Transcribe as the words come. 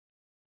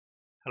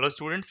Hello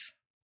students,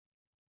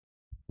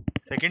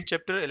 second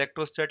chapter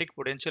electrostatic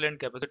potential and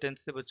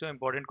capacitance से बच्चों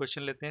important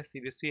question लेते हैं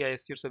सीबीएसई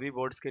आईएससी और सभी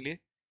बोर्ड्स के लिए।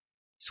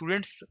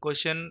 स्टूडेंट्स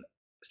क्वेश्चन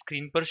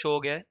स्क्रीन पर शो हो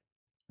गया है,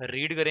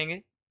 रीड करेंगे।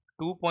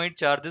 2 point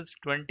charges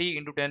 20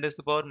 into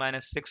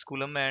 10⁻⁻6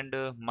 coulomb and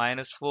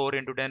 -4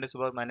 into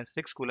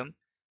 10⁻⁻6 coulomb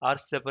are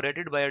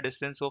separated by a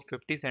distance of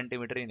 50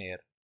 centimetre in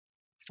air.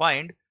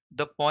 Find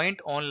the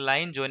point on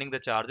line joining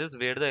the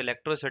charges where the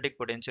electrostatic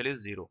potential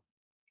is zero.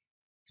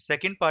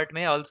 Second part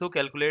में also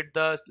calculate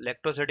the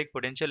electrostatic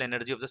potential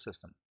energy of the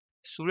system.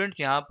 Students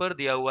यहाँ पर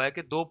दिया हुआ है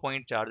कि 2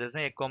 point charges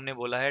हैं, एक को हमने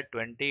बोला है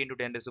 20 ×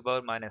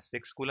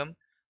 10⁻⁻6 कूलम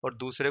और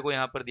दूसरे को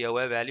यहाँ पर दिया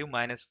हुआ है वैल्यू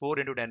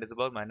 -4 ×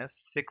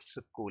 10⁻⁻6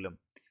 कूलम।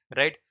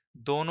 राइट,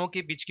 दोनों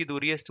के बीच की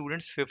दूरी है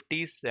स्टूडेंट्स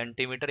 50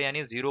 सेंटीमीटर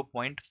यानी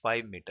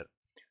 0.5 मीटर।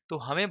 तो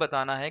हमें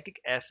बताना है कि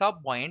ऐसा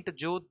पॉइंट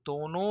जो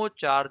दोनों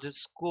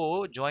चार्जेस को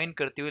ज्वाइन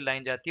करती हुई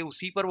लाइन जाती है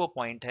उसी पर वो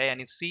पॉइंट है,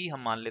 यानी सी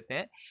हम मान लेते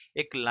हैं।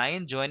 एक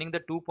line joining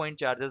the 2 point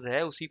charges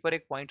है, उसी पर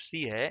एक पॉइंट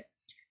सी है,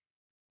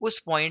 उस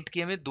पॉइंट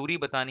की हमें दूरी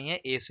बतानी है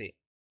ए से।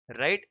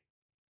 राइट,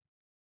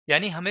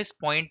 यानी हमें इस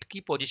पॉइंट की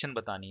पोजीशन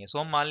बतानी है। सो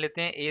हम मान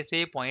लेते हैं ए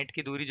से पॉइंट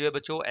की दूरी जो है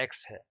बच्चों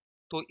एक्स है।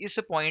 तो इस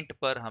पॉइंट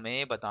पर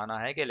हमें बताना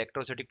है कि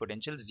इलेक्ट्रोस्टैटिक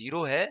पोटेंशियल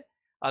जीरो है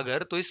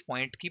अगर, तो इस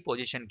पॉइंट की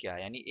पोजीशन क्या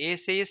है, यानी ए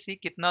से सी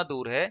कितना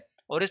दूर है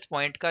और इस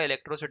पॉइंट का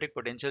इलेक्ट्रोस्टैटिक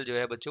पोटेंशियल जो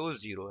है बच्चों वो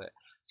जीरो है।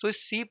 सो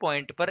इस सी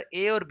पॉइंट पर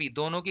ए और बी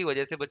दोनों की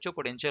वजह से बच्चों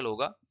पोटेंशियल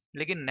होगा,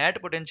 लेकिन नेट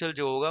पोटेंशियल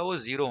जो होगा वो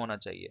जीरो होना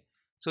चाहिए।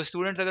 सो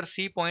स्टूडेंट्स, अगर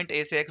सी पॉइंट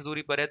ए से एक्स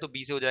दूरी पर है तो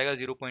बी से हो जाएगा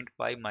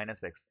 0.5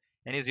 माइनस एक्स,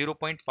 यानी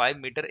 0.5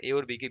 मीटर ए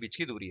और बी के बीच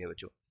की दूरी है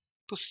बच्चों।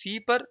 तो सी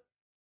पर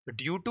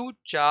due to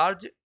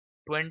charge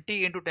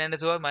 20 into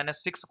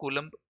 10⁻⁻6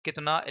 coulomb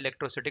कितना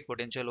इलेक्ट्रोस्टैटिक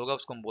पोटेंशियल होगा,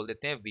 उसको हम बोल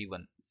देते हैं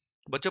V1।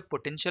 बच्चों,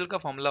 पोटेंशियल का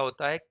फॉर्मूला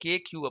होता है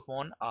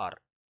KQ/R,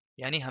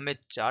 यानी हमें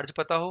चार्ज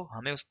पता हो,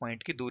 हमें उस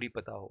पॉइंट की दूरी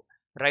पता हो।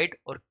 राइट,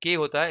 और K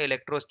होता है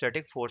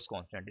इलेक्ट्रोस्टैटिक फोर्स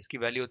कांस्टेंट, इसकी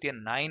वैल्यू होती है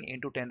 9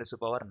 इंटू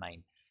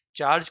 10⁻9।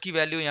 चार्ज की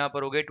वैल्यू यहाँ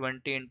पर हो गई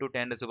 20 इंटू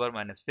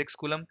 10⁻6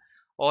 कूलम,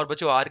 और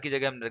बच्चों आर की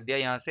जगह हमने रख दिया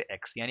यहाँ से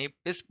x, यानी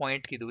इस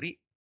पॉइंट की दूरी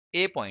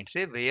ए पॉइंट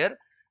से where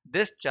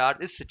this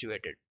charge is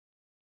situated.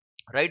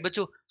 Right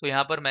बच्चों, तो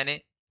यहाँ पर मैंने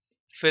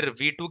फिर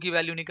V2 की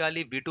वैल्यू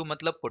निकाली। V2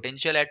 मतलब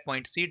potential at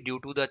point C due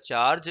to the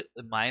charge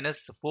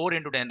 -4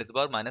 into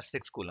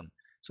 10⁻6 coulomb.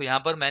 सो यहाँ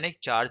पर मैंने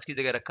चार्ज की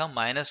जगह रखा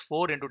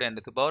 -4 इंटू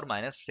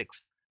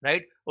 10⁻6।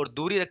 राइट, और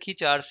दूरी रखी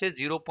चार्ज से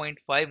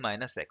 0.5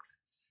 माइनस एक्स।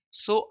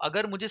 सो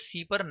अगर मुझे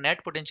C पर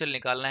नेट पोटेंशियल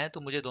निकालना है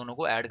तो मुझे दोनों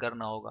को ऐड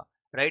करना होगा।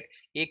 राइट,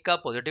 एक का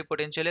पॉजिटिव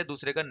पोटेंशियल है,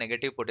 दूसरे का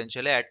नेगेटिव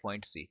पोटेंशियल है एट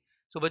पॉइंट C।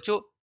 सो बच्चों,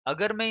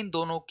 अगर मैं इन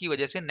दोनों की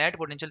वजह से नेट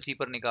पोटेंशियल सी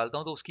पर निकालता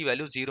हूं तो उसकी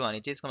वैल्यू जीरो आनी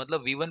चाहिए। इसका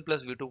मतलब V1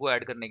 प्लस V2 को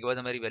ऐड करने के बाद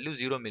हमारी वैल्यू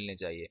जीरो मिलनी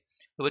चाहिए।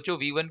 तो बच्चों,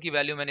 V1 की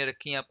वैल्यू मैंने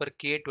रखी यहाँ पर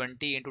K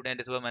 20 into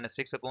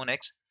 10⁻6 upon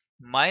x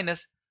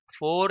minus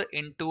 4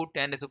 into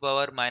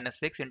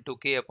 10⁻6 into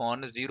K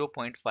upon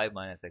 0.5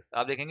 minus x.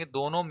 आप देखेंगे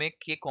दोनों में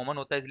K कॉमन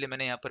होता है, इसलिए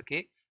मैंने यहाँ पर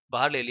K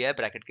बाहर ले लिया है,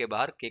 ब्रैकेट के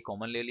बाहर K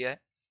कॉमन ले लिया है।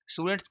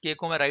 स्टूडेंट्स, K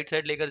को मैं राइट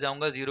साइड लेकर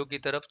जाऊंगा जीरो की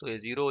तरफ तो ये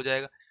जीरो हो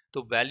जाएगा।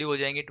 तो वैल्यू हो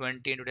जाएंगी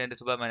 20 into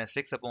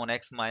 10⁻6 upon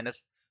x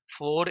minus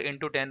 4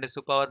 into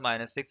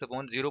 10⁻6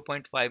 upon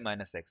 0.5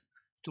 minus x.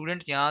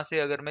 Students, यहाँ से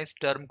अगर मैं इस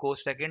टर्म को,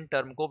 सेकंड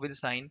टर्म को विद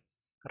साइन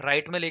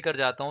राइट में लेकर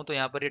जाता हूँ तो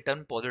यहाँ पर ये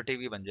टर्म पॉजिटिव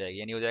ही बन जाएगी,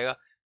 यानी हो जाएगा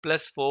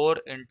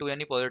 +4 इंटू,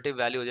 यानी पॉजिटिव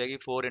वैल्यू हो जाएगी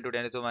 4 into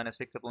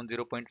 10⁻6 upon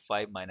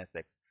 0.5 minus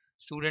x.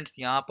 Students,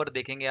 यहाँ पर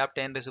देखेंगे आप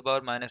 10⁻6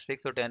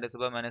 और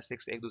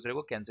 10⁻6 एक दूसरे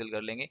को कैंसिल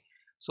कर लेंगे।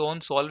 So on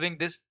solving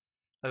this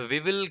we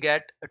will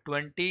get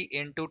 20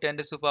 into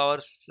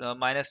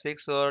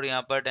 10⁻6, और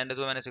यहाँ पर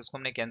 10⁻6 को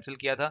हमने कैंसिल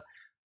किया था,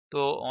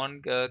 तो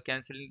ऑन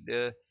कैंसिल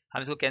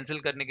हम इसको कैंसिल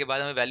करने के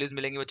बाद हमें वैल्यूज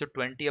मिलेंगे बच्चों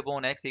 20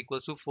 upon x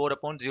equals to 4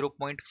 upon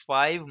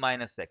 0.5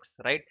 minus x.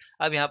 Right,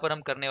 अब यहाँ पर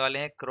हम करने वाले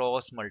हैं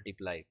क्रॉस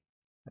मल्टीप्लाई।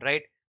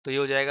 राइट, तो ये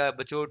हो जाएगा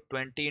बच्चों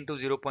 20 इंटू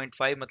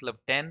 0.5 मतलब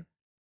 10,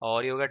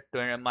 और ये होगा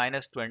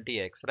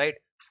 -20x। Right,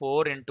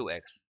 4 into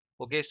x.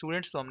 Okay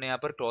students, तो हमने यहाँ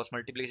पर क्रॉस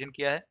मल्टीप्लिकेशन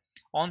किया है।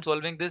 On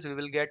solving this we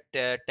will get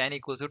 10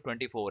 equals to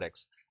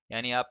 24x,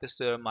 यानी आप इस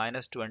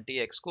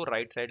 -20x को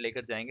राइट साइड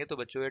लेकर जाएंगे तो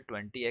बच्चों ये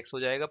 20x हो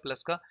जाएगा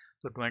प्लस का,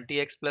 तो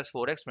 20x plus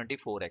 4x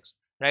 24x।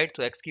 Right,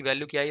 तो x की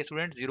वैल्यू क्या है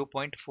स्टूडेंट,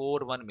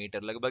 0.41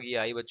 मीटर, लगभग ये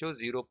आई बच्चों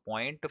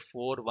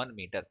 0.41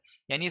 मीटर।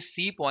 यानी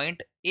सी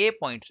पॉइंट ए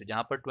पॉइंट से,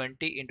 जहां पर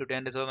 20 इंटू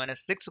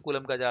 10⁻6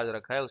 कूलम का चार्ज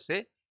रखा है,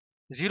 उससे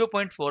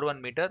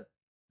 0.41 मीटर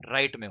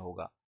राइट में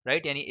होगा।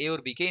 राइट, यानी ए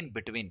और बी के in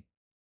between.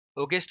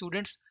 Okay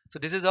students, so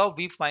this is how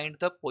we find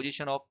the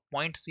position of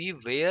point C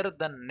where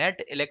the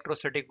net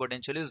electrostatic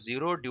potential is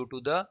zero due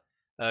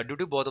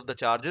to both of the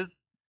charges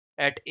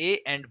at A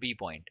and B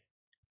point.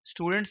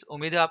 Students,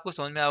 उम्मीद है आपको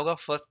समझ में आएगा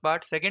first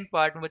part. Second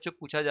part में बच्चों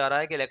पूछा जा रहा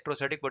है कि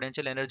इलेक्ट्रोस्टैटिक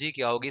पोटेंशियल एनर्जी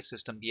क्या होगी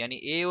सिस्टम की, यानी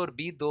ए और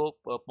बी दो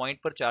पॉइंट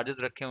पर चार्जेस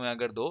रखे हुए हैं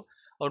अगर दो,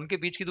 और उनके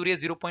बीच की दूरी है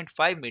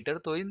 0.5 मीटर,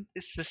 तो इन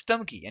इस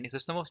सिस्टम की, यानी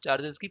सिस्टम ऑफ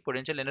चार्जेस की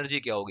पोटेंशियल एनर्जी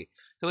क्या होगी।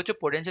 तो बच्चों,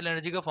 पोटेंशियल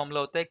एनर्जी का फॉर्मूला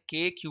होता है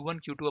के Q1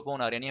 Q2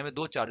 अपॉन आर, यानी हमें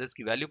दो चार्जेस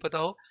की वैल्यू पता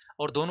हो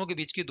और दोनों के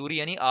बीच की दूरी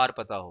यानी आर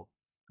पता हो।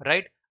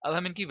 राइट, अब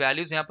हम इनकी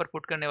वैल्यूज यहाँ पर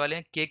पुट करने वाले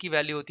हैं। के की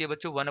वैल्यू होती है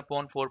बच्चों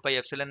 1/4 पाई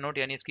एप्सिलॉन नॉट,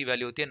 यानी इसकी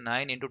वैल्यू होती है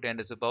 9 इंटू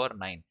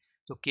 10⁻9।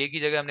 तो k की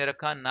जगह हमने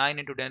रखा 9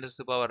 इंटू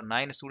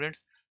 10⁻⁹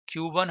 स्टूडेंट्स।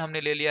 Q1 हमने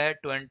ले लिया है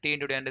 20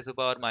 इंटू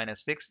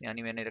 10⁻⁶,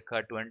 यानी मैंने रखा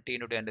 20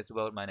 इंटू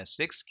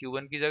 10⁻⁶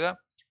 Q1 की जगह,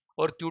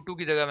 और Q2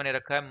 की जगह मैंने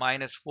रखा है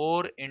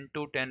 -4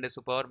 इंटू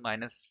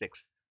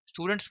 10⁻⁶।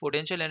 स्टूडेंट्स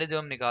पोटेंशियल एनर्जी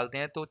हम निकालते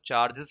हैं तो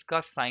चार्जेस का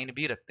साइन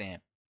भी रखते हैं,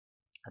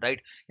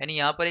 राइट। यानी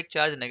यहाँ पर एक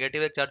चार्ज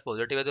नेगेटिव है, एक चार्ज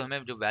पॉजिटिव है, तो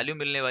हमें जो वैल्यू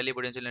मिलने वाली है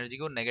पोटेंशियल एनर्जी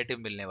की वो नेगेटिव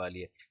मिलने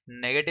वाली है।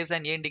 नेगेटिव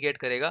साइन ये इंडिकेट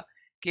करेगा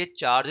कि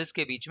चार्जेस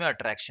के बीच में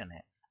अट्रैक्शन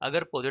है।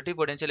 अगर पॉजिटिव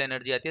पोटेंशियल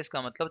एनर्जी आती है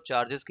इसका मतलब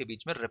चार्जेस के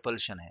बीच में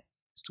रिपल्शन है।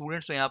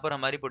 स्टूडेंट्स, तो यहाँ पर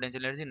हमारी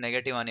पोटेंशियल एनर्जी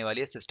नेगेटिव आने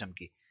वाली है सिस्टम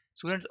की।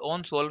 Students,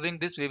 on solving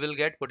this we will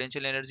get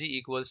potential energy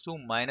equals to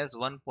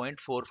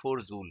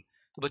 -1.44 joule.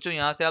 तो बच्चों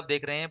यहाँ से आप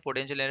देख रहे हैं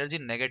पोटेंशियल एनर्जी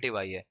नेगेटिव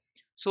आई है।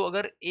 सो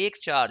अगर एक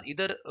चार्ज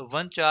इधर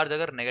वन चार्ज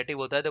अगर नेगेटिव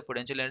होता है तो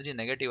पोटेंशियल एनर्जी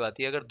नेगेटिव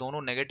आती है। अगर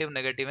दोनों नेगेटिव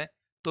नेगेटिव है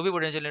तो भी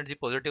पोटेंशियल एनर्जी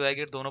पॉजिटिव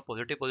आएगी, अगर दोनों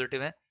पॉजिटिव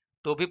पॉजिटिव है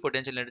तो भी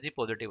पोटेंशियल एनर्जी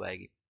पॉजिटिव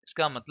आएगी।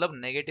 इसका मतलब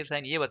नेगेटिव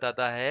साइन ये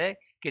बताता है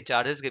कि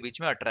चार्जेस के बीच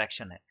में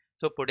अट्रैक्शन है।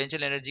 सो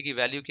पोटेंशियल एनर्जी की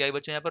वैल्यू क्या है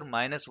बच्चों यहाँ पर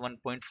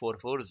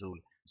 -1.44 जूल।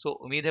 सो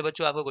उम्मीद है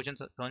बच्चों आपको क्वेश्चन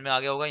समझ में आ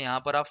गया होगा। यहाँ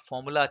पर आप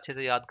फॉर्मूला अच्छे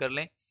से याद कर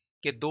लें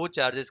कि दो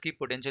चार्जेस की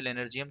पोटेंशियल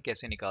एनर्जी हम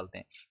कैसे निकालते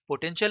हैं।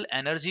 पोटेंशियल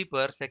एनर्जी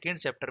पर सेकेंड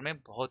चैप्टर में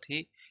बहुत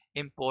ही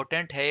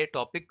इंपॉर्टेंट है ये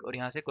टॉपिक, और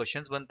यहाँ से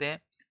क्वेश्चंस बनते हैं।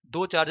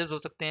 दो चार्जेस हो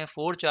सकते हैं,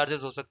 फोर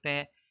चार्जेस हो सकते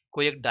हैं,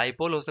 कोई एक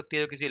डाइपोल हो सकती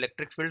है जो किसी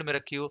इलेक्ट्रिक फील्ड में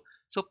रखी हो।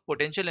 सो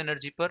पोटेंशियल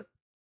एनर्जी पर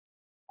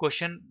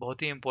क्वेश्चन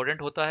बहुत ही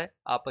इंपॉर्टेंट होता है,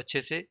 आप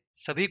अच्छे से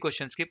सभी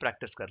क्वेश्चंस की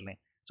प्रैक्टिस कर लें।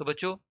 सो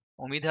बच्चों,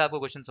 उम्मीद है आपको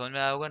क्वेश्चन समझ में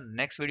आया होगा।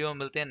 नेक्स्ट वीडियो में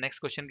मिलते हैं नेक्स्ट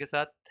क्वेश्चन के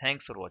साथ।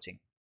 Thanks for watching.